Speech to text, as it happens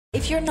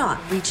If you're not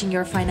reaching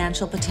your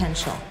financial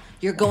potential,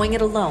 you're going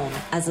it alone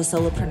as a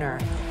solopreneur,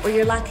 or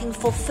you're lacking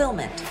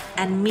fulfillment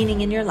and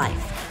meaning in your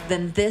life,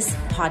 then this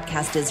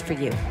podcast is for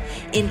you.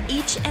 In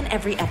each and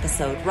every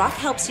episode, Rock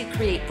helps you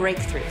create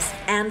breakthroughs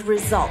and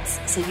results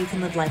so you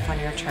can live life on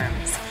your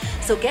terms.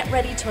 So get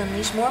ready to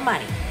unleash more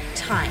money,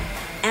 time,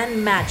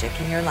 and magic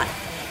in your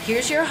life.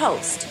 Here's your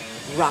host,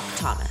 Rock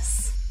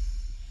Thomas.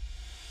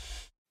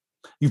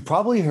 You've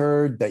probably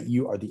heard that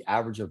you are the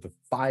average of the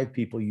 5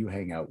 people you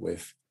hang out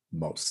with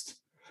most.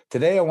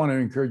 Today, I want to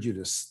encourage you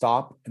to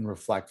stop and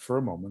reflect for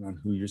a moment on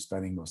who you're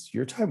spending most of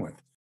your time with.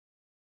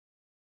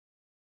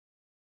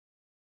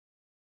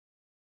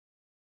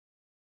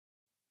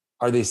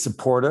 Are they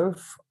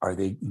supportive? Are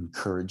they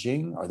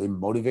encouraging? Are they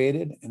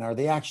motivated? And are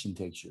they action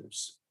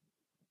takers?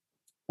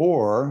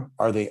 Or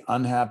are they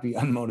unhappy,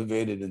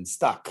 unmotivated, and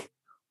stuck?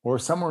 Or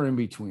somewhere in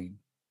between?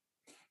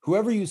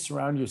 Whoever you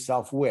surround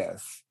yourself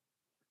with,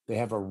 they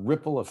have a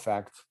ripple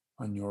effect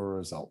on your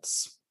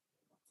results.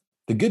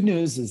 The good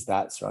news is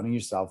that surrounding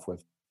yourself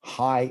with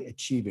high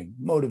achieving,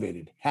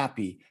 motivated,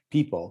 happy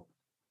people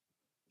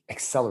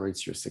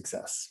accelerates your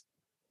success.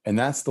 And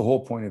that's the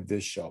whole point of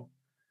this show.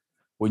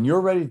 When you're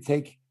ready to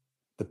take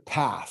the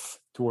path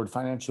toward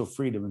financial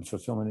freedom and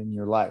fulfillment in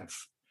your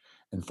life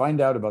and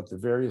find out about the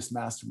various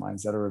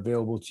masterminds that are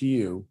available to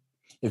you,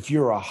 if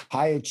you're a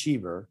high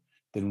achiever,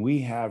 then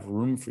we have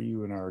room for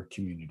you in our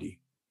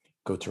community.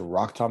 Go to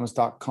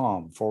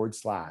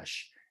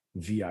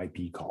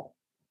rockthomas.com/VIP call.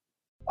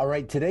 All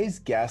right, today's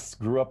guest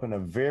grew up in a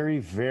very,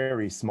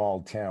 very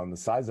small town, the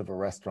size of a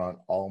restaurant,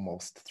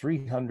 almost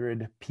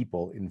 300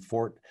 people in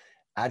Fort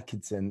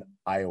Atkinson,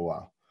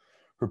 Iowa.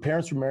 Her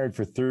parents were married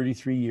for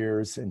 33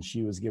 years, and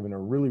she was given a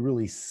really,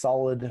 really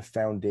solid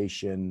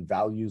foundation,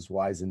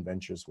 values-wise and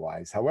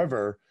ventures-wise.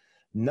 However,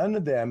 none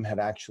of them had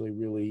actually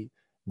really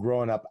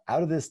grown up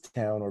out of this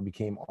town or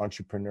became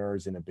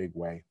entrepreneurs in a big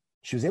way.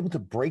 She was able to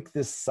break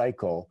this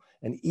cycle,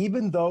 and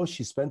even though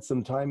she spent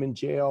some time in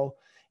jail,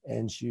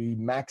 and she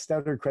maxed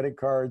out her credit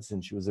cards,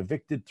 and she was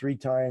evicted 3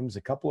 times,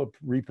 a couple of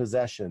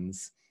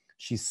repossessions,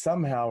 she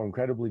somehow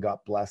incredibly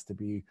got blessed to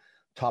be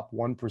top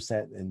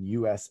 1% in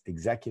US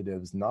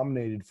executives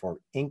nominated for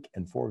Inc.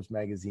 and Forbes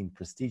magazine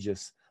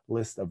prestigious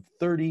list of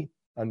 30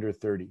 under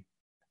 30.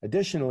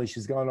 Additionally,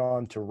 she's gone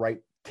on to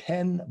write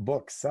 10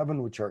 books,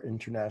 7 which are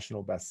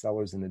international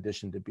bestsellers, in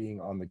addition to being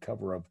on the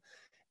cover of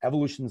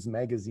Evolutions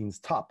magazine's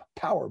top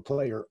power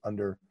player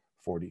under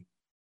 40.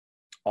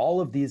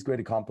 All of these great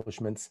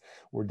accomplishments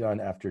were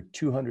done after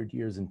 200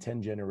 years and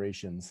 10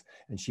 generations,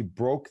 and she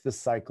broke the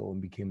cycle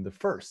and became the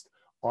first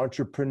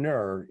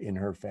entrepreneur in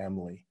her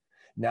family.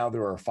 Now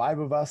there are 5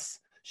 of us,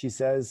 she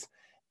says,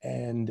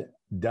 and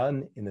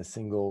done in a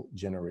single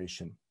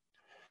generation.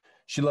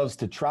 She loves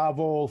to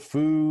travel,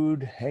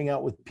 food, hang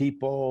out with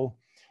people,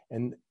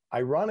 and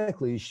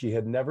ironically, she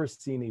had never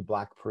seen a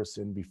Black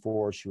person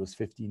before she was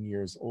 15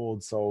 years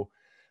old. So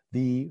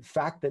the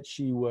fact that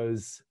she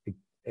was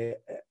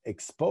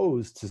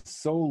exposed to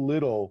so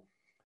little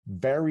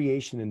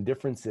variation and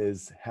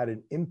differences had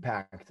an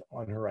impact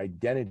on her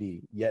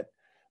identity. Yet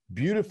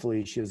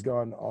beautifully, she has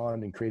gone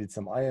on and created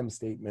some I am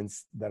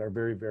statements that are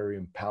very, very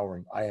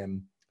empowering. I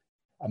am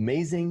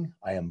amazing.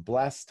 I am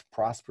blessed,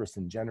 prosperous,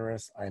 and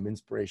generous. I am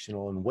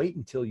inspirational. And wait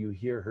until you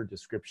hear her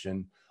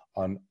description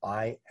on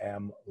I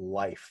am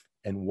life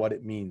and what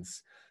it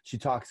means. She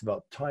talks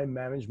about time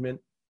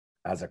management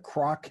as a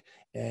croc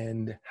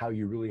and how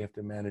you really have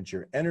to manage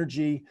your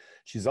energy.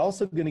 She's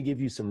also going to give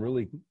you some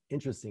really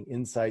interesting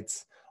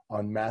insights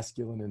on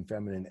masculine and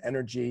feminine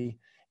energy,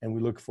 and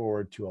we look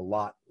forward to a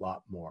lot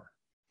more.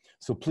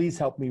 So please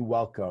help me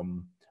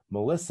welcome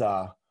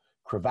Melissa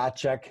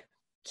Kravacek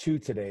to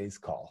today's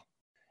call.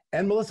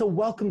 And Melissa,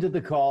 welcome to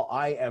the call.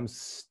 I am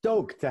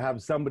stoked to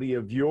have somebody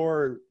of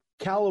your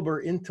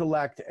caliber,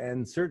 intellect,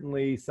 and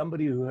certainly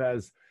somebody who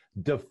has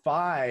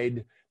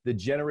defied the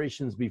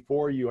generations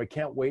before you. I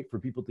can't wait for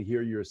people to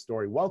hear your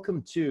story.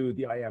 Welcome to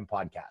the I Am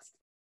Podcast.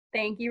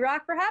 Thank you,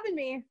 Rock, for having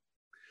me.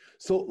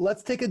 So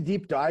let's take a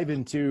deep dive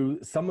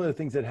into some of the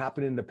things that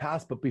happened in the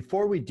past. But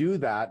before we do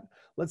that,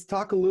 let's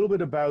talk a little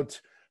bit about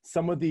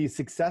some of the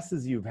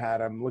successes you've had.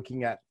 I'm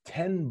looking at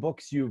 10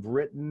 books you've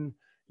written.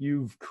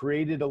 You've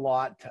created a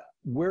lot.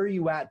 Where are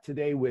you at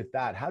today with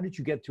that? How did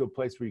you get to a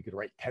place where you could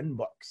write 10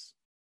 books?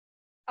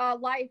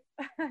 Life.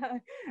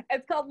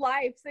 It's called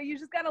life. So you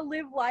just got to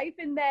live life.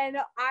 And then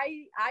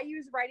I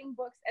use writing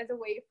books as a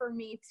way for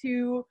me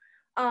to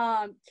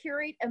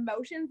curate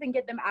emotions and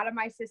get them out of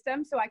my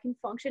system so I can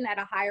function at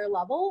a higher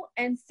level.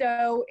 And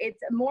so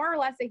it's more or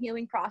less a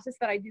healing process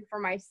that I do for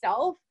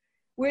myself,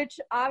 which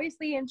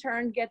obviously in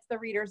turn gets the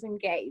readers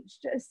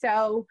engaged.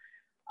 So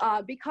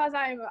because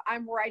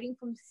I'm writing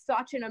from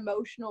such an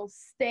emotional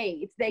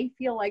state, they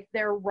feel like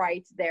they're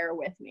right there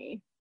with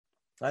me.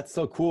 That's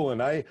so cool.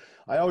 And I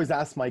always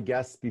ask my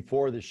guests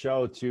before the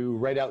show to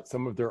write out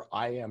some of their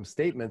I am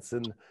statements.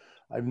 And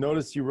I've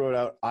noticed you wrote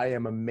out, I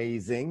am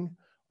amazing.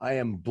 I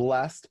am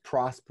blessed,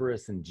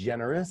 prosperous, and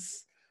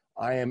generous.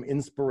 I am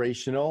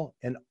inspirational,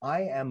 and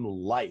I am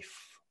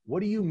life.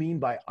 What do you mean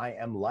by I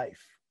am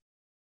life?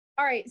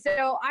 All right,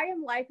 so I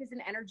Am Life is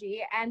an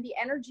energy, and the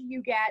energy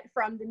you get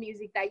from the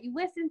music that you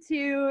listen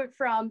to,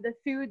 from the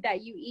food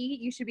that you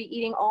eat. You should be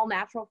eating all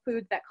natural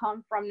foods that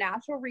come from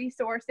natural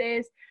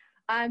resources,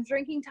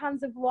 drinking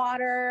tons of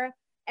water,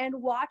 and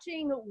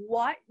watching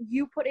what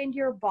you put into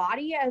your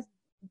body as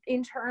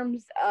in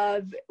terms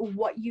of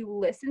what you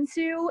listen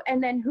to,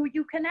 and then who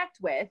you connect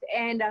with.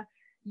 And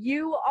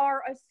you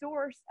are a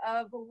source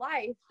of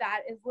life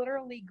that is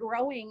literally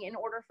growing in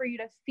order for you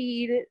to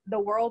feed the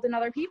world and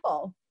other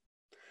people.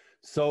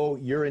 So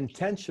you're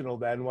intentional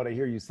then, what I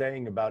hear you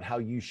saying about how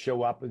you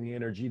show up and the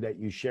energy that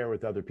you share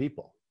with other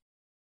people.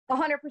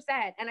 100%.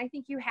 And I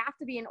think you have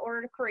to be in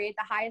order to create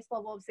the highest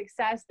level of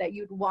success that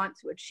you'd want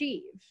to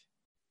achieve.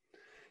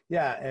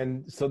 Yeah.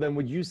 And so then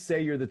would you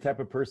say you're the type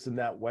of person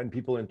that when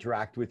people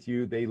interact with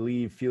you, they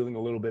leave feeling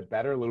a little bit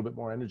better, a little bit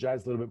more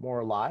energized, a little bit more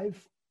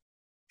alive?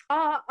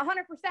 100%.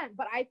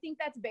 But I think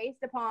that's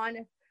based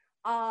upon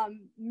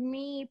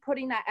me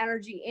putting that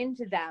energy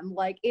into them.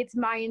 Like, it's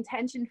my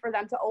intention for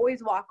them to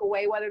always walk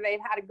away, whether they've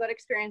had a good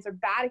experience or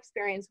bad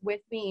experience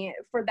with me,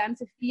 for them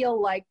to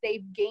feel like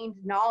they've gained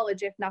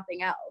knowledge, if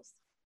nothing else.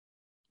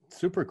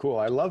 Super cool.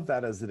 I love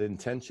that as an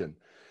intention.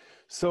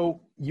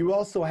 So you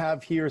also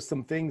have here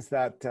some things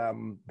that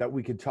that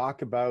we could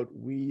talk about.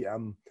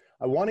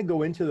 I want to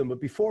go into them,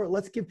 but before,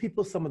 let's give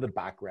people some of the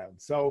background.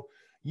 So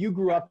you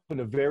grew up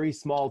in a very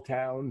small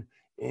town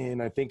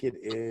in, I think it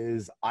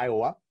is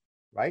Iowa,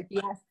 right?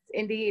 Yes,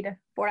 indeed.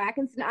 Fort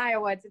Atkinson,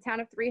 Iowa. It's a town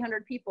of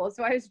 300 people.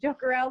 So I always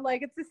joke around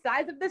like it's the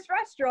size of this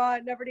restaurant,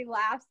 and everybody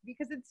laughs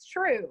because it's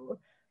true.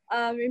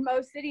 In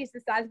most cities,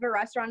 the size of a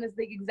restaurant is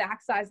the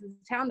exact size of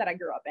the town that I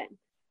grew up in.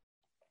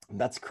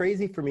 That's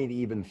crazy for me to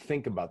even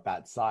think about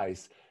that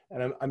size.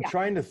 And I'm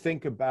trying to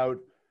think about,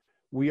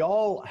 we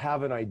all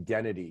have an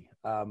identity,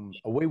 a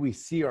way we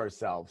see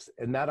ourselves,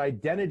 and that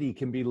identity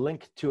can be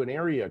linked to an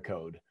area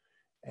code.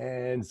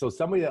 And so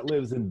somebody that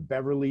lives in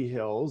Beverly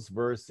Hills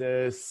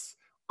versus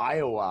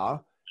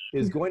Iowa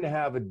is going to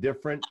have a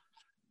different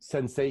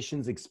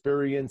sensations,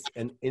 experience,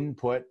 and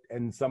input,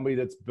 and somebody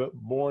that's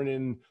born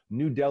in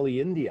New Delhi,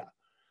 India.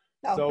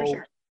 Oh, so for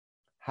sure.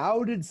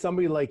 How did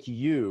somebody like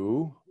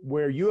you,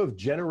 where you have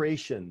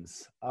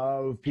generations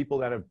of people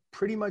that have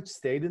pretty much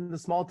stayed in the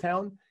small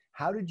town,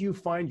 how did you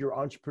find your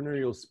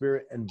entrepreneurial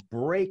spirit and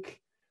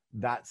break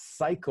that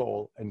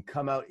cycle and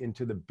come out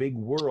into the big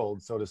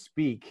world, so to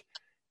speak,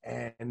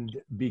 and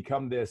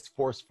become this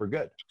force for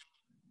good?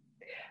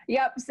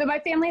 Yep. So my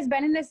family's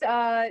been in this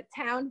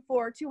town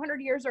for 200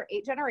 years, or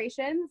 8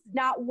 generations.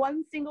 Not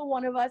one single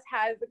one of us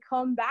has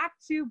come back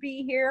to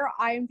be here.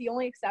 I am the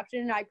only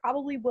exception, and I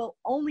probably will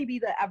only be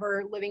the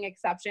ever living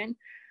exception.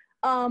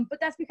 But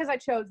that's because I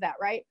chose that,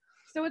 right?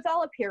 So it's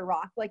all up here,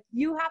 Rock. Like,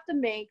 you have to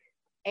make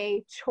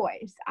a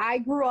choice. I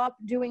grew up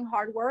doing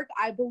hard work.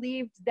 I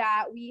believed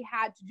that we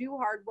had to do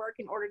hard work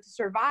in order to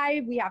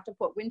survive. We have to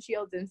put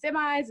windshields in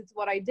semis. It's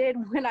what I did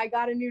when I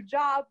got a new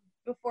job,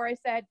 before I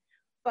said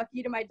fuck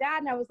you to my dad,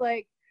 and I was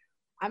like,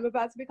 I'm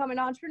about to become an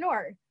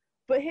entrepreneur.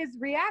 But his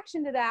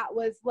reaction to that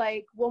was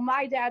like, well,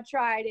 my dad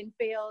tried and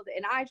failed,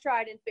 and I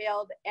tried and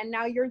failed, and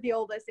now you're the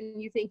oldest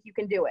and you think you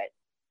can do it.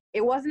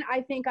 It wasn't,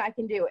 I think I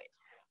can do it.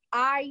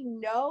 I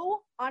know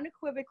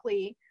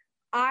unequivocally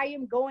I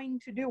am going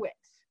to do it.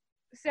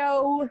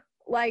 So,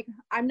 like,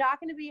 I'm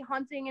not going to be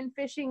hunting and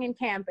fishing and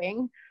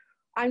camping.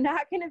 I'm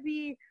not going to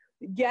be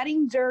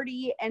getting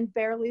dirty and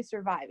barely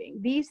surviving.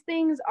 These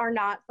things are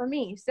not for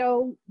me.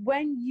 So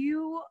when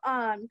you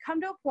come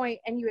to a point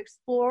and you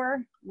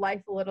explore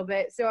life a little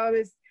bit. So I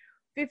was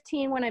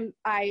 15 when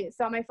I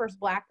saw my first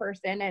Black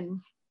person, and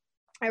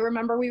I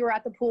remember we were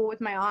at the pool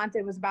with my aunt.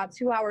 It was about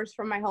 2 hours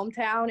from my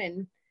hometown,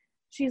 and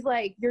she's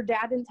like, your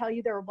dad didn't tell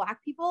you there were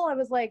Black people? I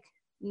was like,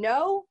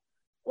 no,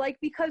 like,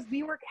 because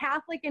we were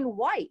Catholic and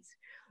white.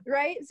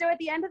 Right? So at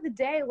the end of the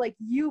day, like,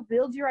 you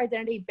build your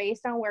identity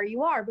based on where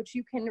you are, but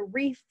you can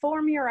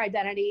reform your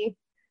identity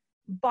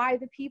by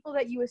the people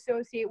that you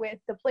associate with,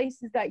 the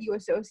places that you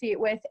associate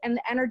with, and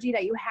the energy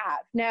that you have.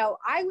 Now,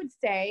 I would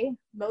say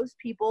most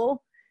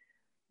people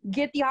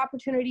get the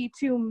opportunity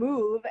to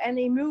move, and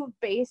they move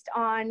based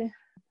on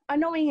a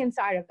knowing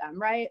inside of them,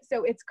 right?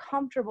 So it's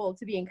comfortable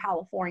to be in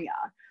California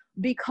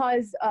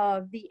because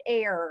of the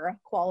air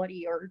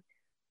quality, or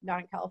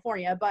not in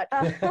California, but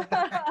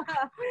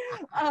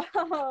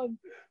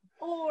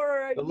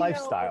or the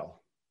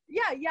lifestyle.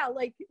 Yeah,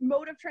 like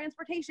mode of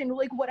transportation,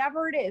 like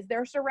whatever it is,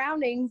 their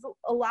surroundings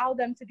allow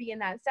them to be in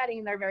that setting,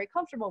 and they're very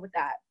comfortable with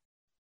that.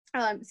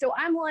 So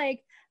I'm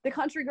like the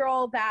country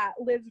girl that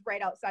lives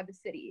right outside the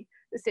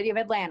city of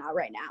Atlanta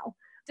right now.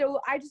 So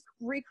I just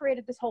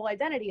recreated this whole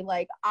identity.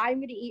 Like, I'm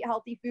going to eat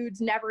healthy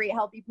foods, never ate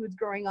healthy foods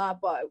growing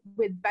up.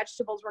 With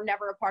vegetables were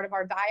never a part of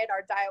our diet.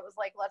 Our diet was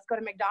like, let's go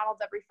to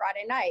McDonald's every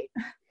Friday night.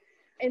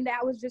 And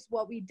that was just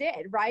what we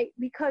did, right?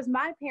 Because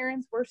my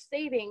parents were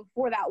saving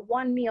for that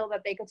one meal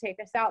that they could take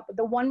us out. But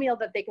the one meal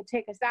that they could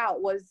take us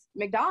out was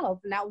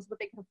McDonald's, and that was what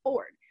they could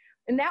afford.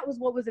 And that was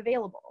what was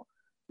available.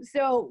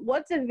 So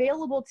what's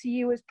available to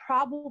you is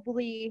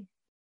probably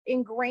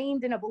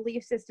ingrained in a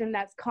belief system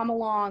that's come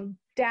along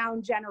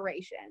down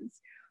generations.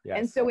 Yes.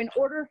 And so in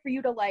order for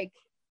you to, like,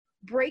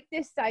 break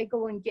this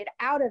cycle and get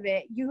out of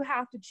it, you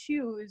have to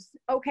choose,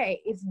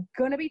 okay, it's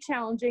going to be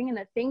challenging, and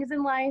the things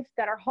in life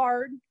that are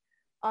hard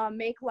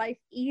make life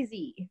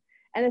easy.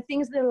 And the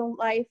things that in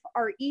life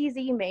are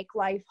easy make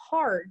life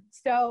hard.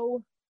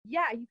 So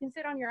yeah, you can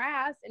sit on your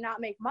ass and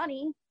not make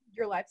money.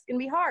 Your life's going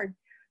to be hard.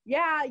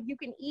 Yeah, you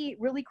can eat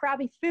really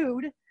crappy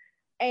food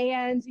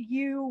and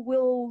you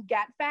will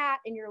get fat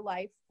and your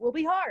life will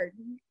be hard.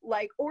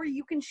 Like, or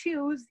you can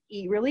choose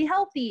eat really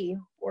healthy,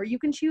 or you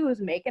can choose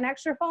make an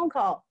extra phone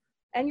call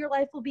and your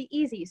life will be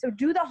easy. So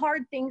do the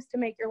hard things to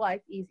make your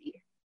life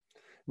easy.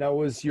 Now,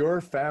 was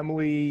your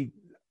family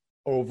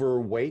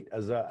overweight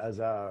as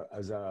a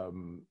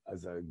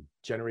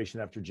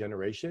generation after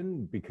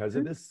generation because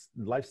of this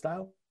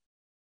lifestyle?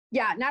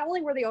 Yeah, not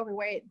only were they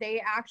overweight,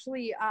 they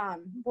actually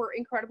were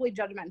incredibly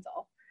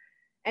judgmental.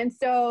 And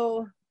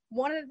so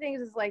one of the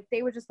things is like,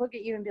 they would just look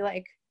at you and be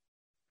like,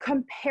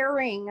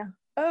 comparing,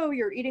 oh,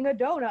 you're eating a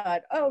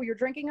donut, oh, you're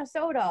drinking a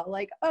soda,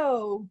 like,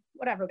 oh,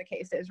 whatever the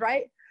case is,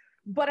 right?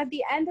 But at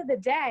the end of the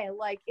day,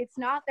 like, it's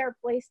not their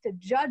place to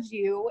judge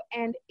you.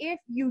 And if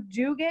you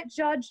do get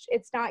judged,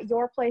 it's not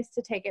your place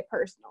to take it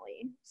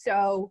personally.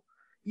 So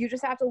you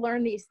just have to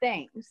learn these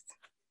things.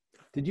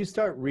 Did you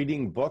start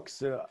reading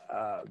books,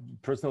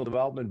 personal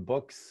development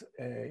books,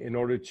 in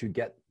order to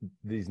get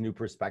these new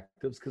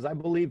perspectives? Because I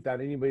believe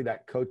that anybody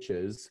that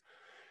coaches,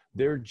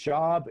 their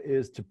job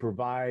is to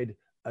provide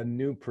a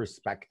new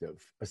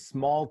perspective. A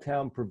small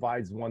town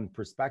provides one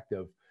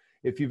perspective.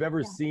 If you've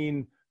ever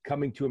seen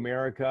Coming to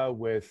America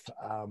with,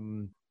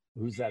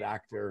 who's that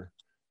actor?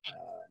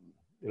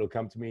 It'll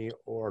come to me,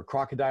 or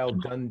Crocodile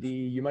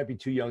Dundee. You might be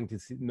too young to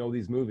know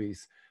these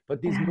movies,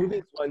 but these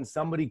movies, when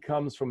somebody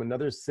comes from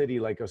another city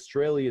like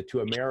Australia to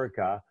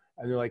America,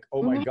 and they're like,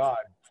 oh my God,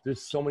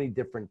 there's so many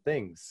different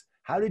things.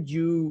 How did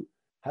you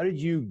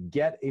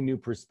get a new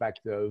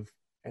perspective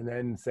and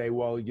then say,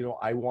 well, you know,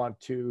 I want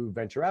to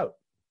venture out?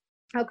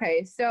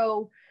 Okay.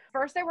 So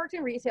first I worked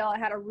in retail. I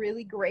had a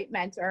really great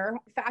mentor.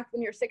 In fact,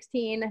 when you're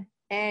 16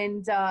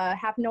 and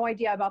have no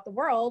idea about the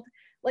world,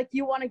 like,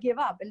 you want to give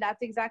up. And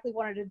that's exactly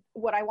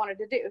what I wanted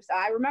to do. So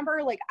I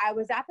remember, like, I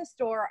was at the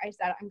store, I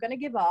said, I'm going to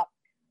give up.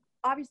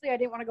 Obviously I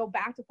didn't want to go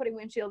back to putting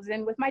windshields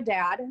in with my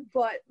dad,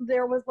 but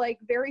there was like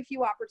very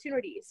few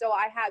opportunities. So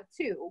I had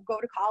to go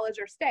to college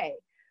or stay.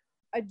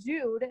 A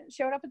dude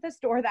showed up at the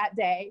store that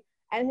day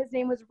and his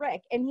name was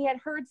Rick. And he had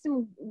heard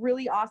some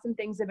really awesome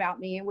things about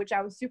me, which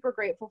I was super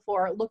grateful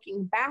for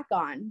looking back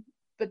on,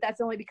 but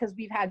that's only because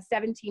we've had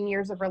 17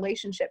 years of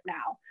relationship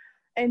now.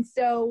 And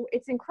so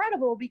it's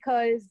incredible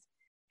because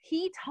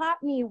he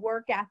taught me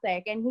work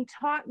ethic, and he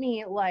taught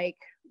me like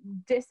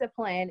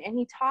discipline, and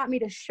he taught me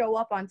to show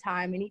up on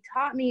time, and he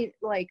taught me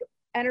like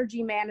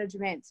energy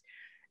management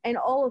and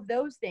all of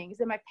those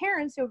things. And my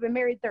parents, who have been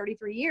married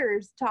 33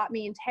 years, taught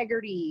me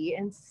integrity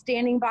and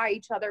standing by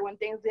each other when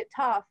things get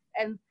tough.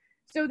 And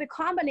so the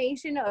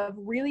combination of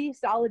really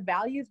solid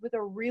values with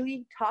a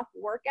really tough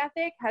work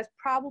ethic has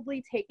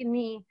probably taken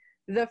me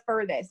the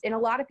furthest. And a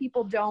lot of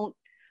people don't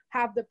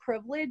have the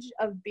privilege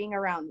of being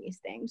around these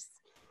things.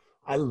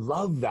 I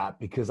love that,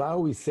 because I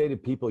always say to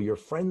people, your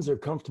friends are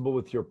comfortable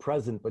with your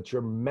present, but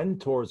your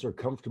mentors are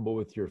comfortable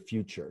with your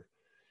future.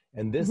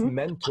 And this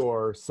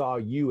mentor saw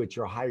you at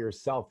your higher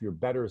self, your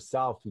better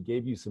self. He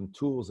gave you some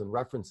tools and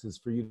references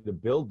for you to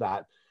build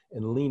that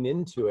and lean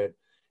into it.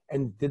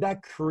 And did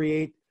that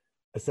create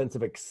a sense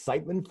of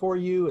excitement for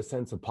you, a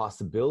sense of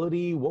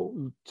possibility?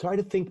 Try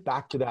to think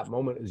back to that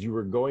moment as you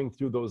were going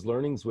through those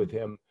learnings with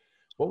him.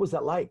 What was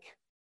that like?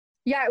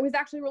 Yeah, it was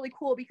actually really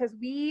cool because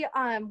we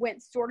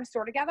went store to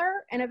store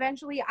together, and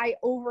eventually I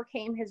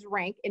overcame his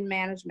rank in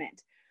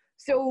management.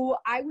 So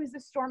I was the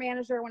store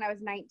manager when I was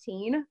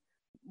 19,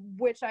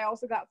 which I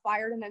also got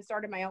fired and then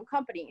started my own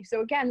company.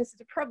 So again, this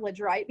is a privilege,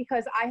 right?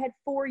 Because I had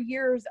 4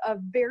 years of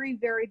very,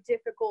 very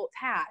difficult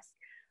tasks,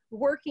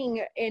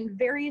 working in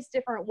various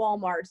different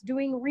Walmarts,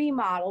 doing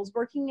remodels,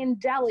 working in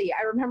deli.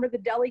 I remember the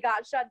deli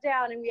got shut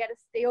down and we had to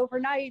stay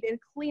overnight and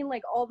clean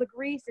like all the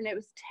grease, and it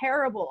was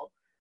terrible.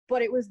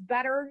 But it was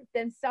better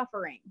than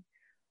suffering.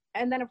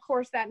 And then of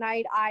course that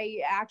night I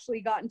actually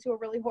got into a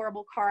really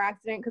horrible car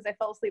accident because I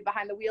fell asleep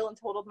behind the wheel and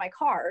totaled my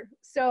car.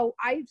 So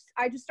I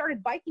just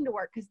started biking to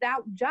work because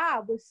that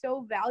job was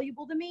so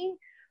valuable to me,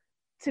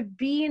 to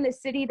be in the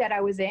city that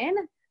I was in,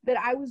 that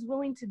I was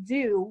willing to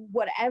do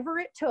whatever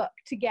it took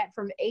to get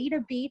from A to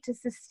B to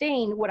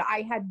sustain what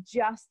I had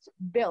just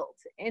built.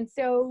 And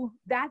so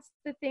that's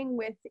the thing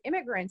with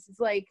immigrants. It's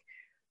like,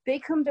 they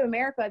come to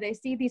America, they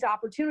see these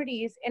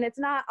opportunities, and it's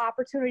not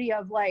opportunity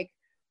of like,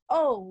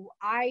 oh,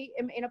 I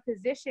am in a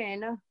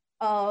position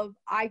of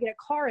I get a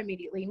car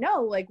immediately.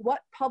 No, like, what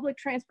public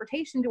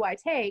transportation do I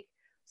take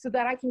so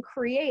that I can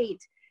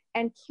create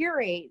and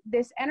curate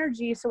this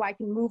energy so I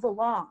can move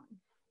along?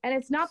 And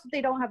it's not that they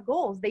don't have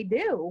goals. They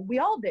do. We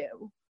all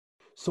do.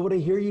 So what I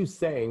hear you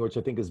saying, which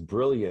I think is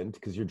brilliant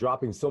because you're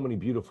dropping so many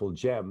beautiful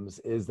gems,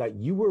 is that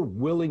you were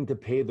willing to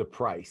pay the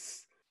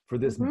price for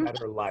this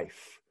better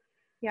life.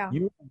 Yeah.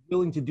 You were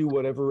willing to do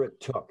whatever it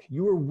took.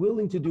 You were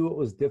willing to do what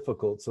was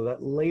difficult so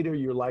that later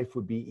your life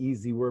would be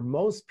easy, where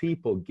most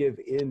people give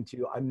in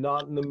to, I'm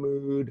not in the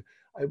mood,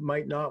 it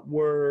might not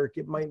work,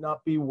 it might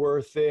not be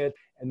worth it.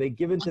 And they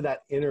give into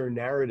that inner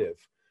narrative.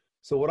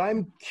 So what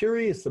I'm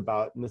curious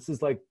about, and this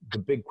is like the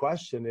big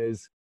question,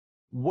 is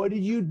what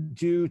did you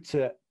do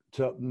to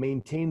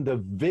maintain the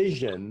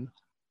vision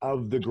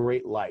of the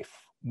great life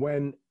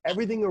when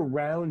everything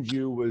around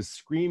you was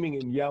screaming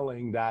and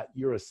yelling that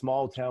you're a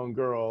small town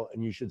girl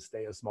and you should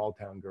stay a small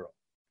town girl?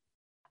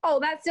 Oh,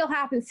 that still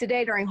happens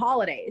today during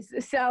holidays.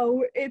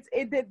 So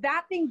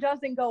that thing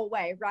doesn't go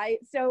away, right?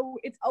 So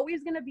it's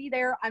always going to be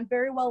there. I'm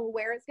very well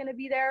aware it's going to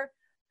be there.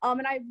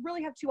 And I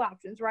really have two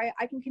options, right?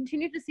 I can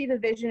continue to see the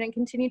vision and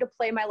continue to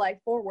play my life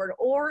forward,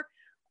 or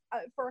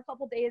for a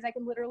couple days, I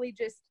can literally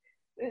just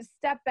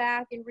step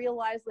back and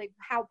realize like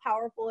how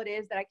powerful it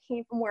is that I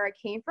came from where I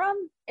came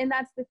from. And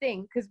that's the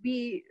thing, because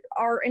we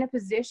are in a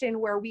position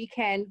where we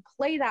can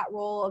play that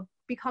role of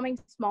becoming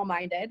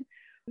small-minded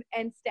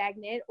and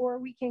stagnant, or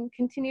we can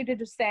continue to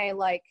just say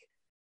like,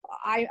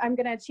 I'm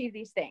going to achieve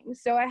these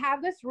things. So I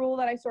have this rule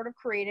that I sort of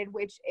created,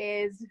 which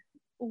is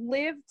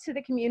live to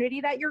the community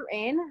that you're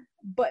in,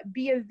 but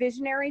be a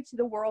visionary to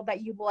the world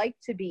that you'd like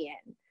to be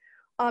in.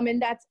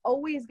 And that's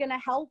always going to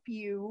help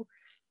you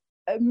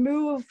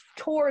move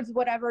towards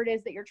whatever it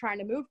is that you're trying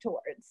to move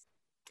towards.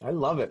 I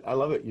love it. I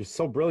love it. You're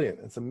so brilliant.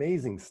 It's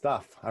amazing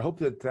stuff. I hope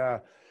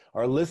that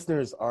our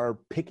listeners are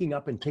picking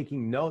up and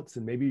taking notes,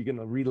 and maybe you're going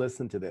to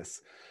re-listen to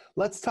this.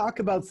 Let's talk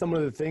about some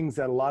of the things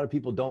that a lot of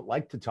people don't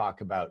like to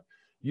talk about.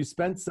 You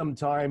spent some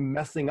time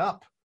messing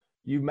up.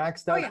 You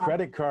maxed out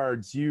credit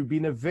cards. You've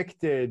been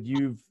evicted.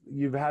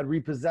 You've had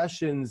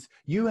repossessions.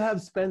 You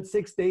have spent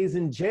 6 days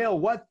in jail.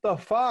 What the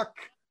fuck?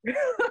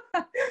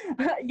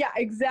 Yeah,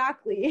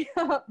 exactly.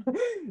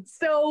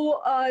 So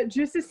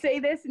just to say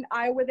this, in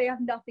Iowa, they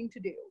have nothing to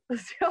do.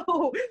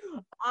 So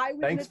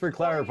Thanks for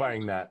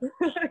clarifying that.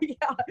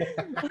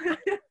 Yeah.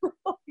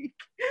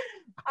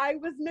 I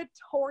was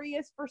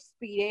notorious for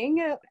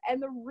speeding.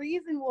 And the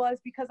reason was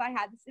because I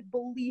had this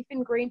belief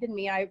ingrained in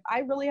me. I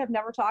really have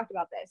never talked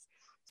about this.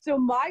 So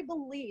my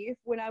belief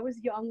when I was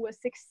young was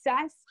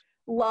success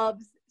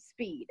loves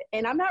speed.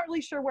 And I'm not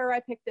really sure where I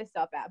picked this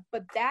up at,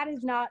 but that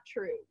is not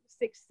true.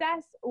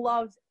 Success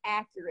loves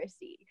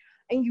accuracy.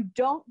 And you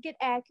don't get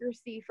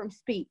accuracy from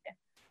speed.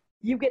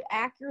 You get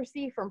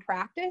accuracy from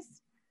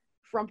practice,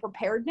 from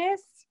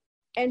preparedness,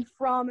 and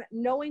from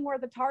knowing where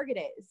the target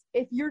is.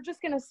 If you're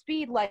just going to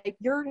speed, like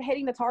you're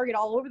hitting the target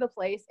all over the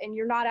place and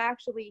you're not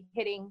actually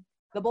hitting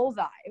the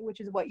bullseye,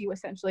 which is what you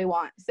essentially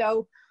want.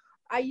 So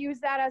I use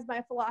that as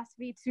my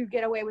philosophy to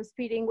get away with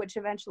speeding, which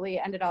eventually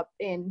ended up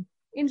in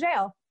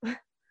jail.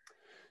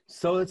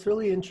 So it's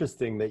really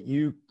interesting that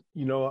you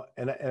know,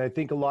 and I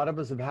think a lot of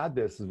us have had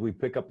this as we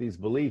pick up these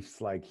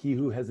beliefs like he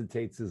who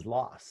hesitates is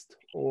lost,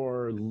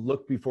 or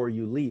look before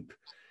you leap.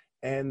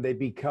 And they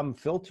become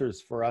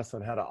filters for us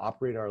on how to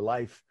operate our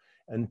life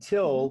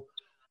until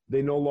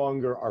they no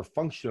longer are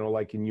functional.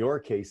 Like in your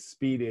case,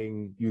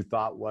 speeding you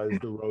thought was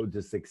the road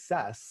to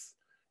success.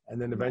 And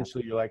then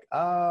eventually you're like,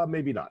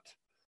 maybe not.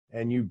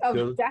 And you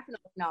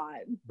definitely not.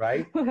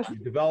 Right? You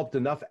developed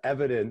enough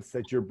evidence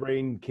that your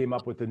brain came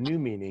up with a new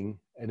meaning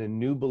and a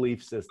new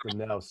belief system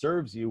now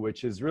serves you,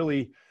 which is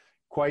really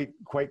quite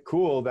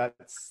cool that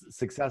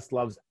success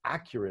loves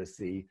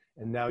accuracy.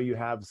 And now you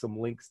have some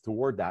links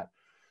toward that.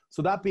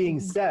 So that being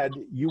said,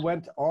 you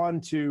went on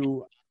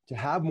to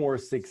have more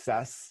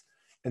success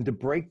and to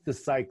break the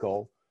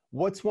cycle.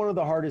 What's one of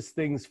the hardest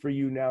things for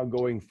you now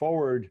going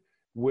forward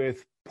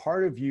with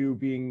part of you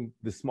being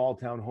the small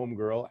town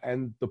homegirl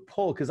and the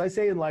pull? Because I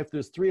say in life,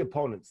 there's three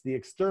opponents: the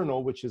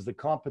external, which is the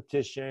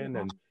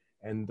competition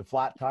and the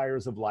flat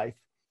tires of life,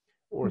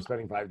 or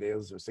spending 5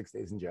 days or 6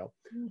 days in jail.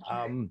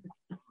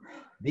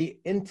 The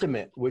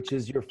intimate, which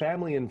is your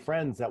family and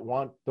friends that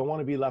don't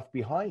want to be left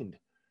behind.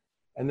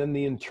 And then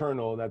the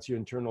internal, that's your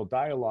internal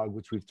dialogue,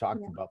 which we've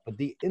talked about. But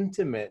the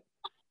intimate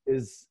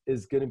is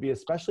going to be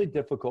especially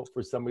difficult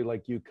for somebody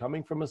like you,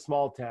 coming from a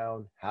small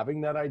town, having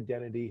that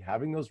identity,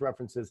 having those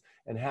references,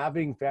 and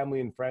having family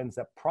and friends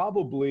that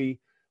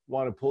probably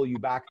want to pull you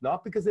back,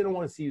 not because they don't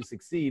want to see you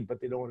succeed, but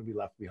they don't want to be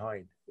left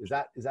behind. Is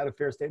that a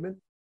fair statement?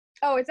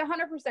 Oh, it's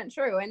 100%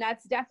 true. And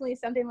that's definitely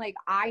something like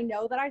I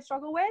know that I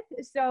struggle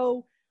with.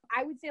 So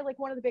I would say like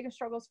one of the biggest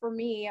struggles for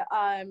me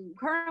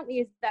currently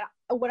is that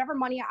whatever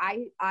money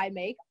I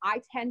make,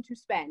 I tend to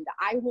spend.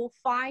 I will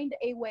find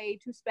a way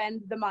to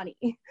spend the money.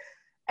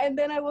 And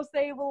then I will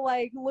say, well,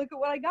 like, look at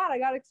what I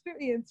got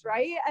experience,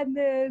 right? And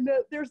then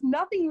there's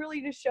nothing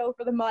really to show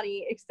for the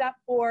money except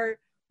for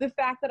the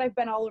fact that I've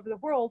been all over the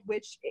world,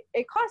 which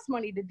it costs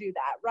money to do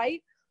that,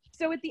 right?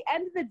 So at the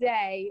end of the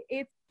day,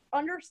 it's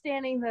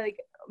understanding that like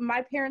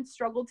my parents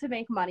struggled to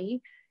make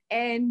money,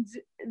 and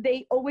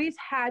they always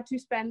had to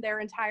spend their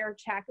entire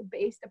check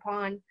based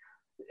upon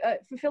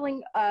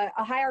fulfilling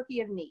a hierarchy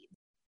of needs.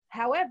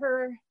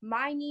 However,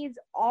 my needs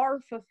are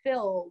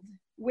fulfilled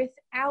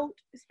without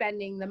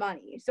spending the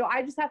money. So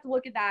I just have to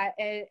look at that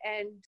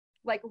and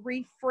like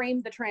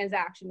reframe the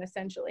transaction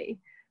essentially.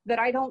 that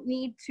I don't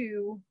need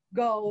to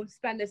go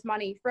spend this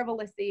money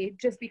frivolously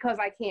just because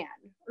I can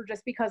or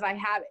just because I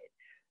have it.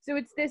 So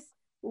it's this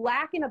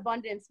lack and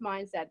abundance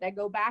mindset that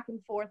go back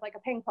and forth like a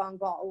ping pong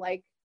ball.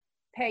 Like,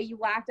 hey, you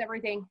lacked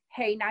everything.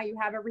 Hey, now you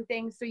have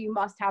everything, so you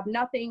must have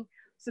nothing.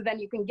 So then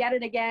you can get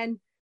it again.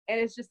 And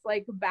it's just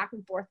like back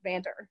and forth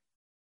banter.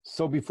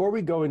 So before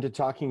we go into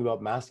talking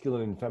about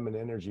masculine and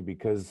feminine energy,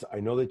 because I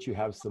know that you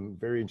have some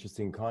very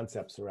interesting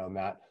concepts around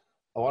that,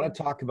 I want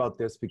to talk about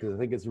this because I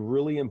think it's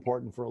really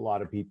important for a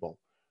lot of people.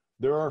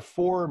 There are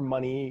 4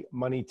 money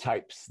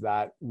types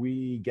that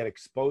we get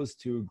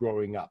exposed to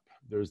growing up.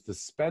 There's the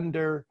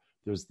spender,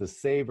 there's the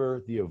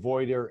saver, the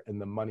avoider,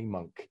 and the money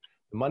monk.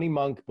 The money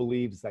monk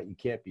believes that you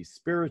can't be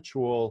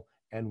spiritual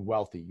and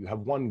wealthy. You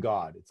have one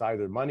God. It's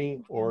either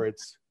money or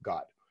it's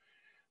God.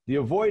 The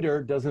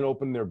avoider doesn't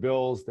open their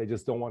bills. They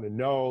just don't want to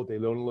know. They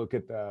don't look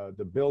at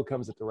the bill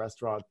comes at the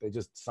restaurant. They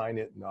just sign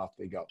it and off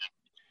they go.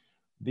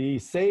 The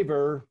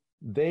saver,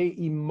 they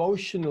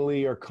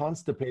emotionally are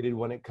constipated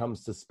when it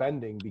comes to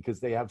spending because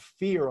they have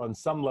fear on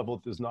some level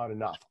that there's not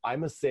enough.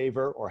 I'm a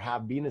saver or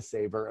have been a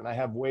saver, and I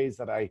have ways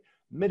that I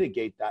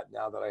mitigate that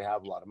now that I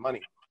have a lot of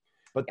money.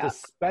 But the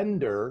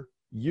spender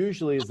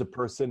usually is the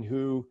person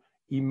who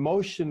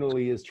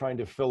emotionally is trying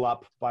to fill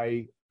up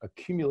by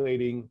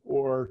accumulating,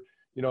 or,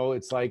 you know,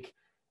 it's like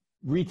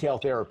retail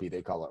therapy,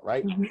 they call it,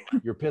 right?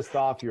 You're pissed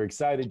off, you're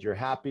excited, you're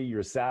happy,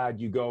 you're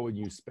sad, you go and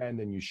you spend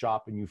and you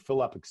shop and you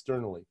fill up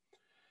externally.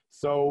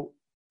 So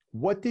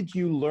what did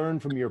you learn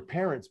from your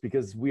parents?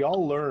 Because we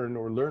all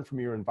learn from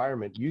your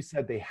environment. You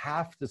said they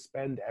have to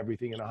spend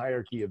everything in a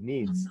hierarchy of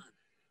needs.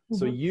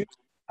 So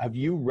have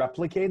you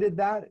replicated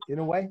that in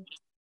a way?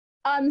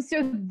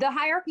 So the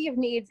hierarchy of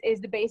needs is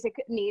the basic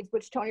needs,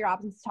 which Tony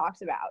Robbins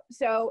talks about.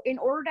 So in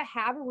order to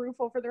have a roof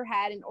over their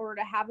head, in order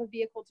to have a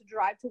vehicle to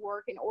drive to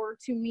work, in order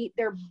to meet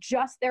their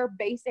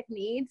basic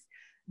needs,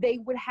 they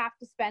would have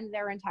to spend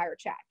their entire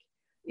check.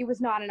 It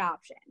was not an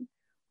option.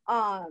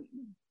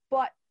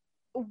 But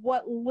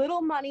what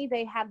little money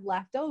they had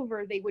left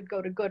over, they would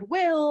go to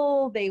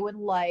Goodwill. They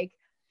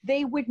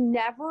would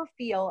never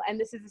feel, and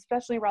this is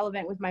especially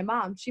relevant with my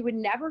mom, she would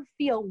never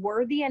feel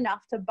worthy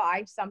enough to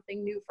buy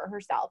something new for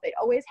herself. It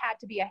always had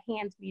to be a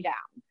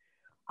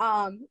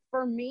hand-me-down.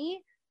 For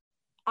me,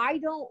 I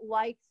don't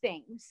like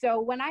things. So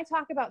when I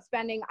talk about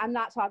spending, I'm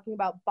not talking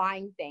about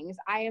buying things.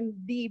 I am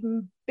the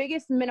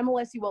biggest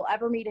minimalist you will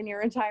ever meet in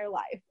your entire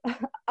life.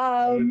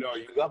 I don't know.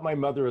 You got my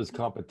mother as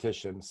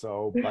competition,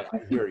 but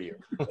I hear you.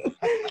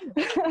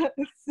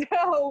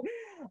 So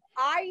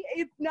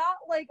it's not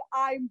like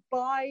I'm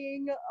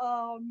buying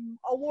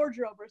a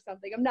wardrobe or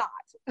something. I'm not.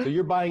 So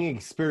you're buying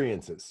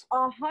experiences.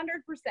 100%.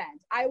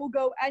 I will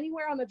go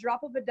anywhere on the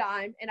drop of a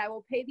dime, and I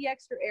will pay the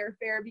extra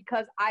airfare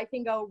because I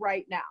can go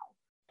right now.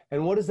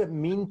 And what does it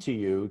mean to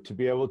you to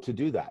be able to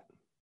do that?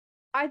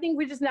 I think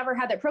we just never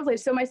had that privilege.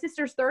 So my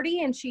sister's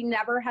 30 and she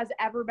never has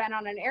ever been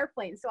on an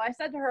airplane. So I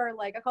said to her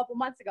like a couple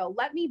months ago,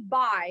 let me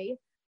buy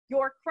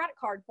your credit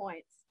card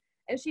points.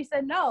 And she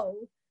said no.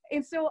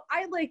 And so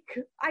I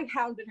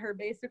hounded her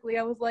basically.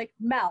 I was like,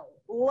 Mel,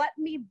 let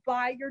me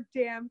buy your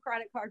damn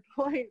credit card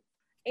points.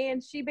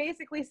 And she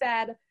basically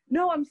said,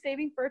 no, I'm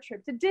saving for a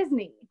trip to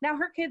Disney. Now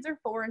her kids are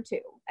 4 and 2.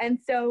 And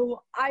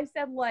so I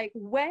said, like,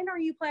 when are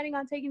you planning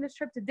on taking this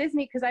trip to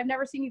Disney? Because I've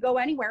never seen you go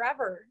anywhere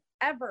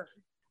ever.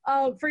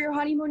 For your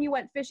honeymoon, you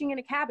went fishing in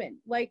a cabin.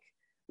 Like,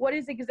 what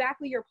is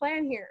exactly your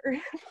plan here?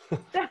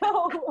 So,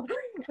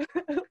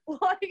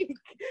 like,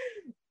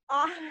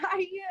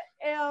 I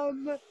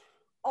am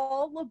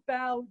all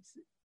about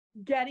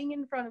getting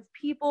in front of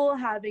people,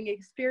 having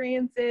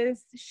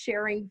experiences,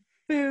 sharing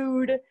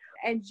food,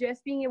 and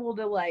just being able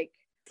to like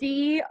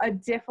see a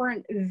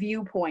different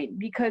viewpoint,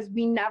 because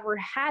we never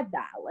had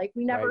that. Like,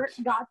 we never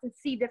got to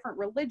see different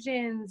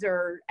religions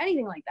or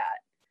anything like that.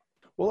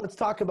 Well, let's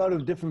talk about a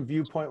different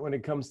viewpoint when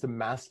it comes to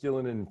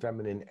masculine and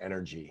feminine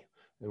energy.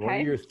 And what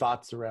are your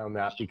thoughts around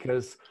that?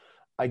 Because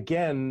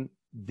again,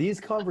 these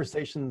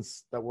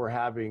conversations that we're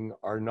having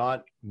are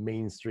not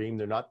mainstream.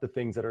 They're not the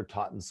things that are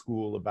taught in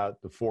school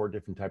about the 4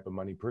 different type of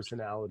money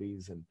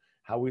personalities and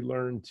how we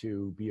learn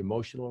to be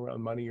emotional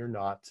around money or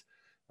not,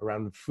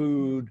 around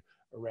food,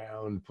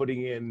 around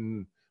putting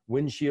in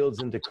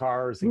windshields into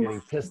cars and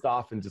getting pissed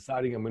off and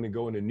deciding I'm going to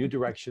go in a new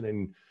direction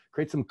and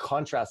create some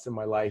contrast in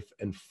my life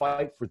and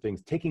fight for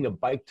things, taking a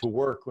bike to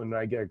work when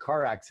I get a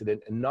car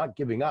accident and not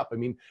giving up. I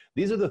mean,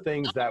 these are the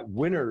things that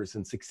winners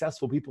and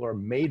successful people are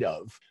made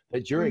of,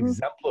 that you're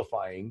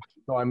exemplifying.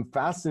 So I'm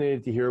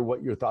fascinated to hear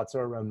what your thoughts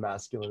are around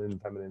masculine and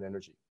feminine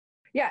energy.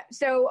 Yeah.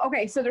 So,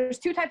 okay. So there's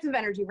 2 types of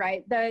energy,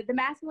 right? The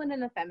masculine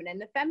and the feminine.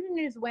 The feminine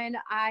is when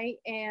I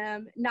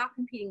am not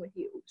competing with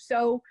you.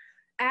 So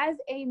as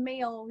a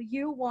male,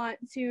 you want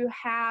to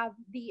have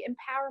the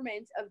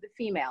empowerment of the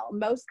female.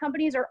 Most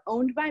companies are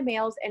owned by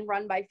males and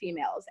run by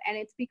females. And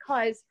it's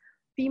because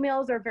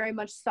females are very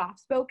much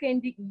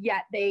soft-spoken,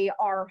 yet they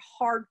are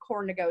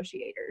hardcore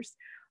negotiators.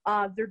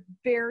 They're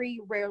very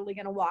rarely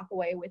going to walk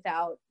away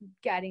without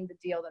getting the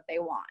deal that they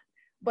want.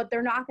 But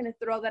they're not going to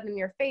throw that in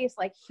your face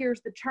like,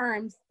 here's the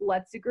terms,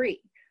 let's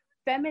agree.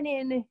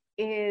 feminine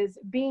is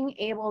being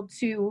able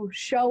to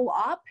show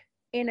up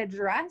in a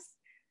dress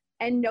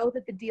and know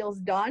that the deal's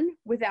done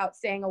without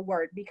saying a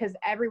word because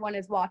everyone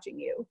is watching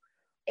you.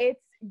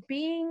 It's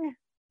being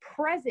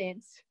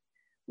present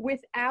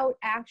without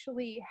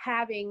actually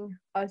having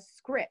a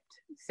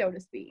script, so to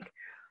speak.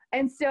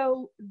 And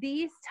so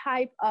these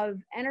type of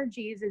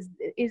energies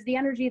is the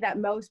energy that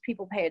most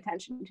people pay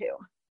attention to.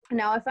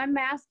 Now, if I'm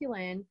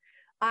masculine,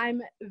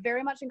 I'm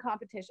very much in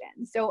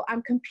competition. So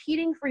I'm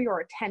competing for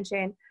your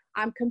attention.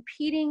 I'm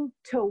competing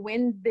to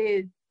win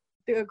the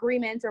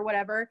agreement or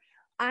whatever.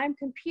 I'm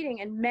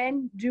competing, and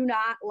men do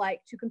not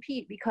like to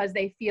compete because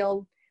they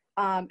feel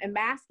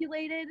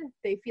emasculated,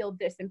 they feel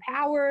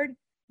disempowered,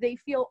 they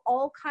feel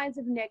all kinds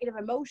of negative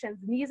emotions.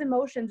 And these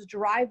emotions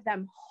drive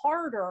them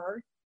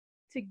harder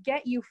to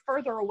get you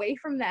further away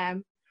from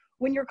them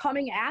when you're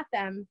coming at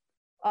them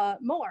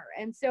more.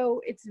 And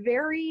so it's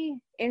very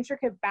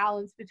intricate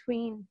balance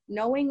between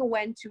knowing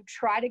when to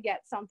try to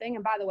get something.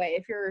 And by the way,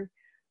 if you're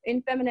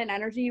in feminine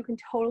energy, you can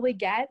totally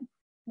get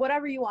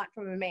whatever you want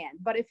from a man.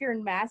 But if you're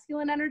in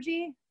masculine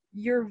energy,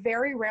 you're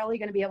very rarely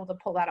going to be able to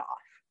pull that off.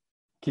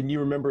 Can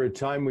you remember a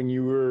time when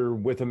you were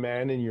with a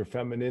man and you're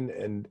feminine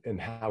and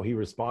how he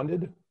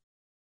responded?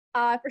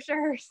 For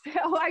sure.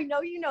 So I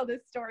know you know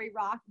this story,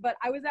 Rock, but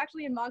I was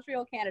actually in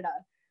Montreal, Canada.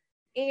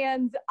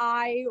 And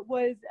I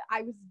was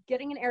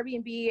getting an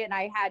Airbnb, and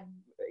I had,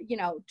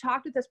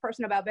 talked with this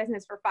person about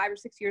business for 5 or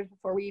 6 years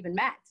before we even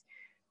met.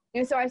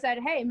 And so I said,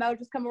 hey, Mo,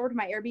 just come over to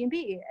my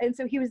Airbnb. And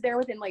so he was there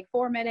within like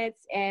 4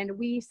 minutes, and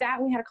we sat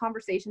and we had a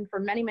conversation for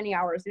many, many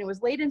hours. And it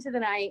was late into the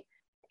night.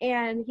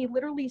 And he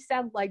literally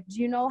said, like,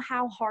 do you know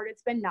how hard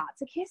it's been not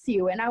to kiss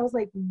you? And I was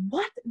like,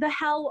 what the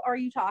hell are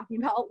you talking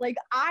about? Like,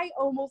 I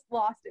almost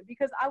lost it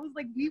because I was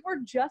like, we were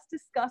just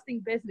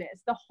discussing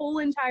business the whole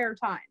entire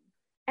time.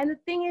 And the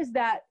thing is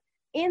that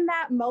in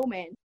that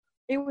moment,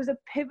 it was a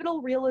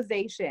pivotal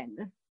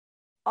realization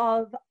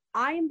of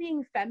I am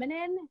being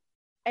feminine,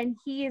 and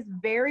he is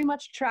very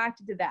much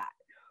attracted to that.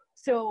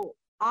 So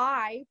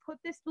I put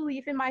this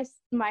belief in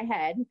my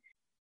head.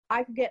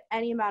 I could get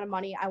any amount of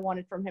money I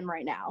wanted from him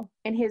right now.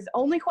 And his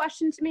only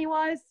question to me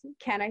was,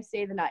 can I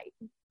stay the night?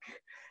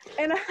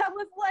 And I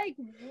was like,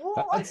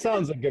 what? That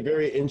sounds like a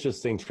very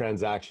interesting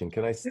transaction.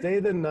 Can I stay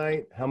the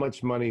night? How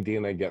much money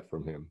can I get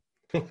from him?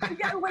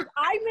 Yeah, like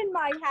I'm in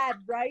my head,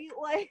 right?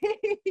 Like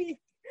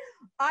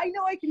I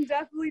know I can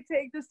definitely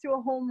take this to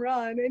a home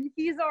run. And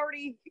he's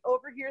already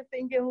over here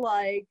thinking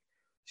like,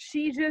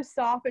 she just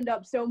softened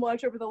up so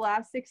much over the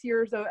last 6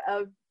 years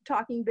of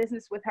talking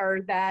business with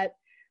her that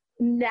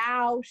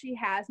now she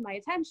has my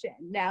attention.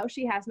 Now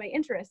she has my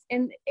interest.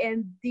 And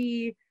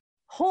the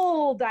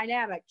whole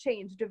dynamic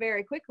changed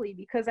very quickly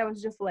because I was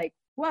just like,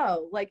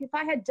 whoa, like if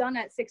I had done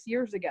that 6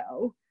 years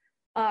ago,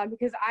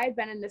 because I've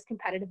been in this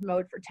competitive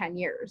mode for 10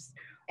 years.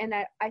 And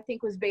that I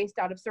think was based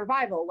out of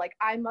survival. Like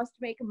I must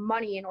make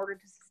money in order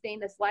to sustain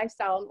this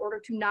lifestyle in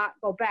order to not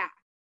go back.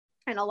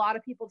 And a lot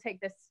of people take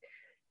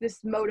this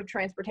mode of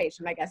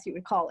transportation, I guess you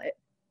would call it,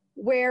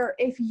 where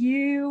if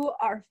you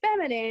are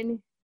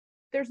feminine,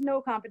 there's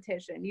no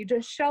competition. You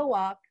just show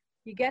up,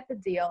 you get the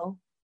deal,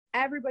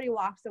 everybody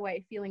walks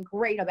away feeling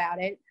great about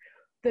it.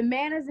 The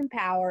man is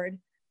empowered,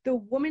 the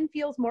woman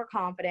feels more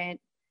confident,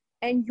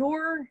 and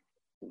you're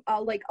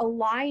like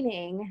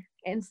aligning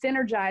and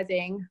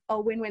synergizing a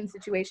win-win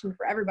situation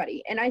for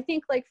everybody. And I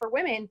think like for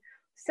women,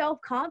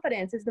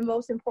 self-confidence is the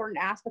most important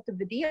aspect of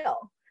the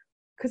deal.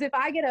 Because if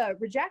I get a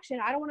rejection,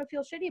 I don't want to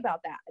feel shitty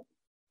about that.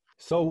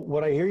 So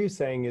what I hear you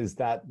saying is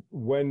that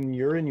when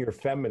you're in your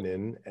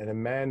feminine and a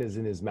man is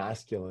in his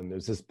masculine,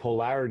 there's this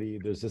polarity,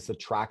 there's this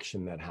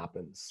attraction that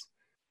happens.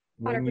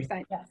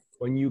 100%, yes.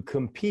 When you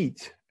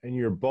compete and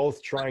you're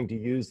both trying to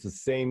use the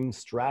same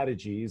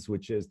strategies,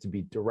 which is to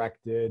be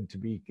directed, to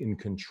be in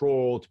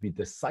control, to be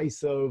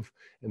decisive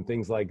and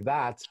things like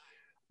that,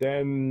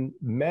 then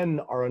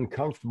men are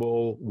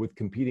uncomfortable with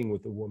competing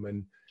with a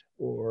woman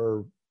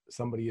or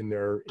somebody in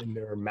their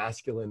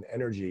masculine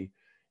energy.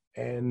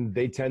 And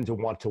they tend to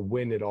want to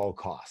win at all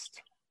cost.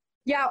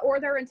 Yeah, or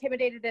they're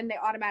intimidated and they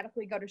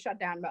automatically go to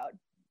shutdown mode.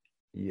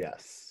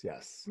 Yes.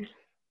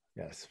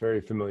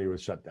 Very familiar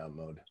with shutdown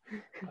mode.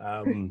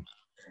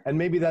 And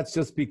maybe that's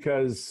just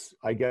because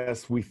I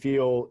guess we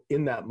feel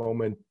in that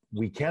moment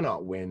we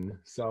cannot win.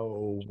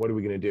 So what are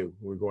we going to do?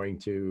 We're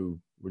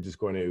just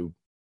going to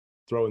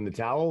throw in the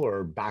towel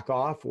or back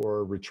off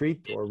or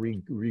retreat or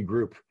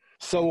regroup.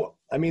 So,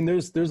 I mean,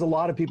 there's a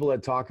lot of people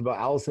that talk about,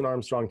 Alison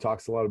Armstrong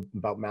talks a lot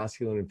about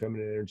masculine and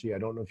feminine energy. I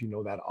don't know if you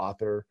know that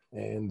author.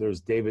 And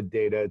there's David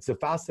Data. It's a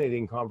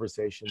fascinating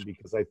conversation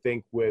because I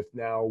think with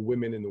now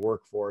women in the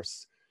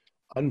workforce,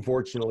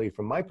 unfortunately,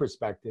 from my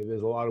perspective,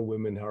 is a lot of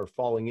women are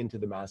falling into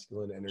the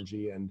masculine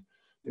energy and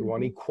they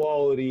want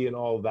equality and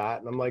all of that.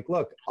 And I'm like,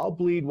 look, I'll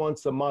bleed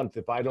once a month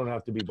if I don't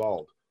have to be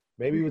bald.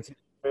 Maybe it's a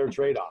fair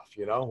trade-off,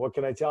 what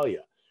can I tell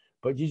you?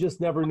 But you just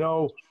never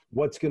know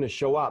what's going to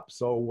show up.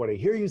 So what I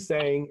hear you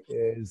saying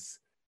is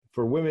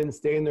for women,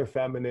 stay in their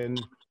feminine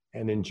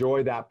and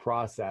enjoy that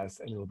process,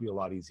 and it'll be a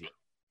lot easier.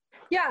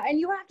 Yeah, and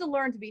you have to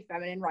learn to be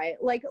feminine, right?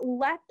 Like,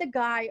 let the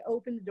guy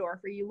open the door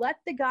for you. Let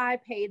the guy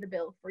pay the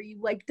bill for you.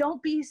 Like,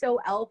 don't be so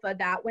alpha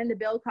that when the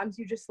bill comes,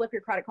 you just slip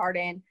your credit card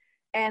in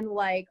and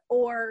like,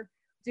 or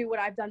do what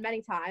I've done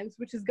many times,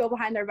 which is go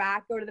behind their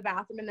back, go to the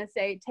bathroom and then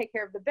say, take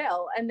care of the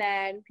bill. And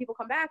then people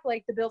come back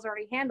like the bill's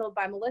already handled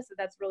by Melissa.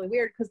 That's really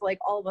weird because like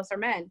all of us are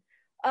men.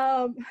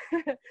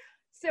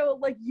 So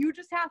like you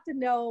just have to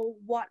know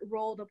what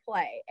role to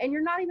play. And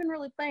you're not even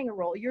really playing a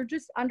role. You're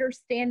just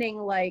understanding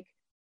like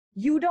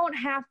you don't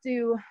have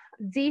to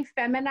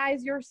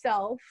defeminize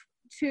yourself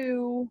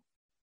to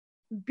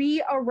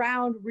be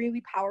around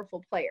really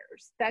powerful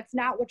players. That's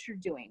not what you're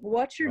doing.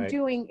 What you're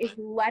doing is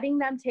letting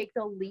them take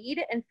the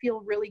lead and feel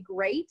really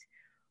great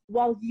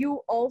while you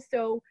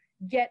also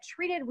get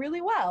treated really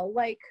well.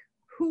 Like,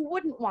 who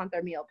wouldn't want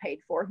their meal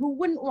paid for? Who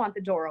wouldn't want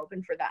the door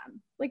open for them?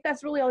 Like,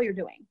 that's really all you're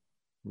doing.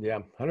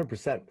 Yeah,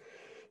 100%.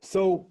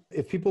 So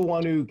if people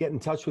want to get in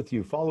touch with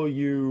you, follow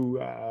you,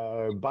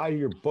 buy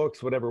your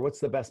books, whatever, what's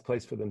the best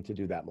place for them to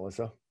do that,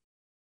 Melissa?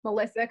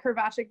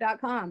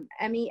 MelissaKrivacek.com.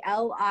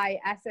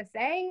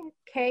 MELISSAKRIV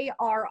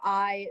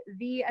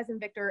as in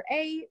Victor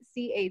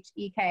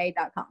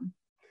ACHEK.com.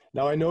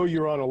 Now, I know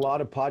you're on a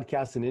lot of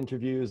podcasts and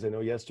interviews. I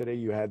know yesterday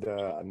you had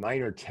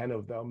 9 or 10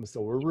 of them.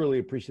 So we're really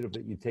appreciative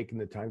that you've taken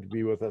the time to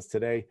be with us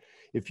today.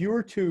 If you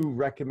were to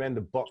recommend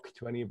a book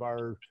to any of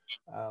our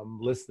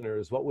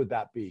listeners, what would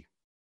that be?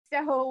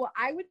 So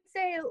I would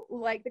say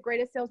like The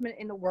Greatest Salesman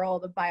in the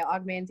World by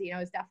Og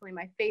Mandino is definitely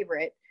my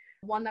favorite.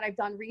 One that I've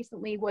done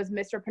recently was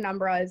Mr.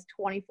 Penumbra's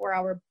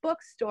 24-hour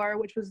bookstore,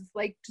 which was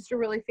like just a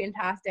really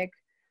fantastic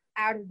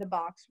out of the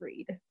box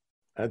read.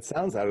 That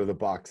sounds out of the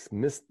box.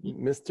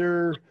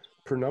 Mr.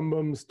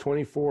 Penumbra's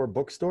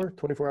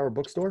 24-hour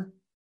bookstore?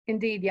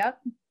 Indeed, yep.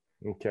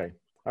 Okay.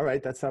 All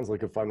right. That sounds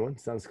like a fun one.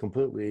 Sounds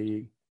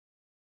completely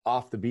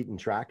off the beaten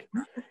track.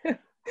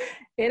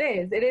 It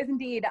is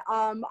indeed.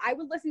 I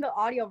would listen to the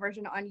audio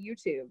version on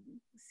YouTube.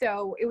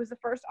 So it was the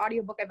first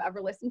audiobook I've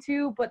ever listened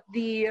to, but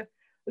the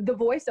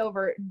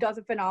voiceover does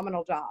a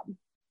phenomenal job.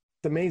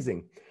 It's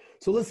amazing.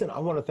 So listen, I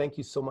want to thank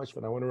you so much,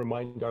 but I want to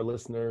remind our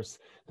listeners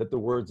that the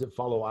words that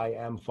follow I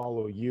am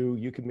follow you.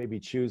 You can maybe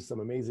choose some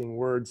amazing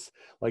words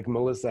like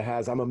Melissa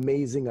has. I'm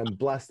amazing, I'm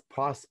blessed,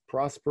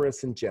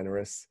 prosperous, and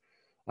generous.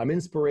 I'm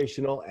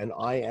inspirational, and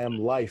I am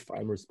life.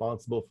 I'm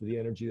responsible for the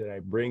energy that I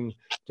bring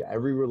to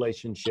every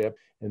relationship,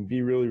 and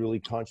be really, really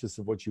conscious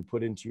of what you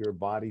put into your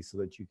body so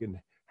that you can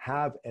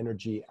have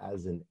energy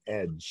as an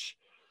edge.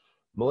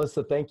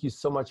 Melissa, thank you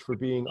so much for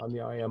being on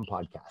the I Am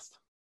podcast.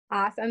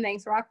 Awesome.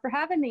 Thanks, Rock, for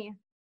having me.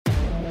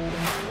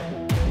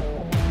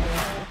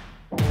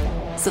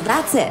 So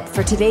that's it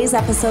for today's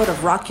episode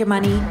of Rock Your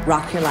Money,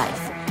 Rock Your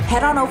Life.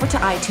 Head on over to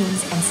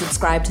iTunes and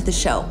subscribe to the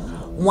show.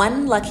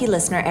 One lucky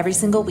listener every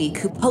single week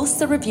who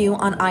posts a review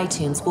on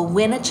iTunes will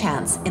win a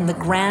chance in the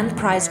grand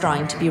prize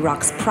drawing to be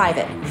Rock's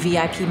private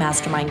VIP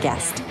mastermind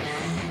guest.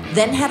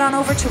 Then head on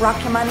over to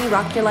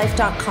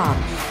rockyourmoneyrockyourlife.com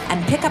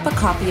and pick up a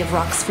copy of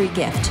Rock's free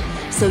gift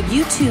so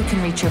you too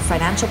can reach your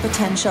financial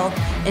potential,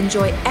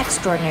 enjoy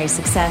extraordinary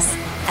success,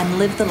 and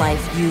live the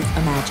life you've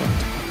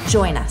imagined.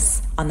 Join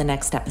us on the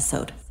next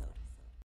episode.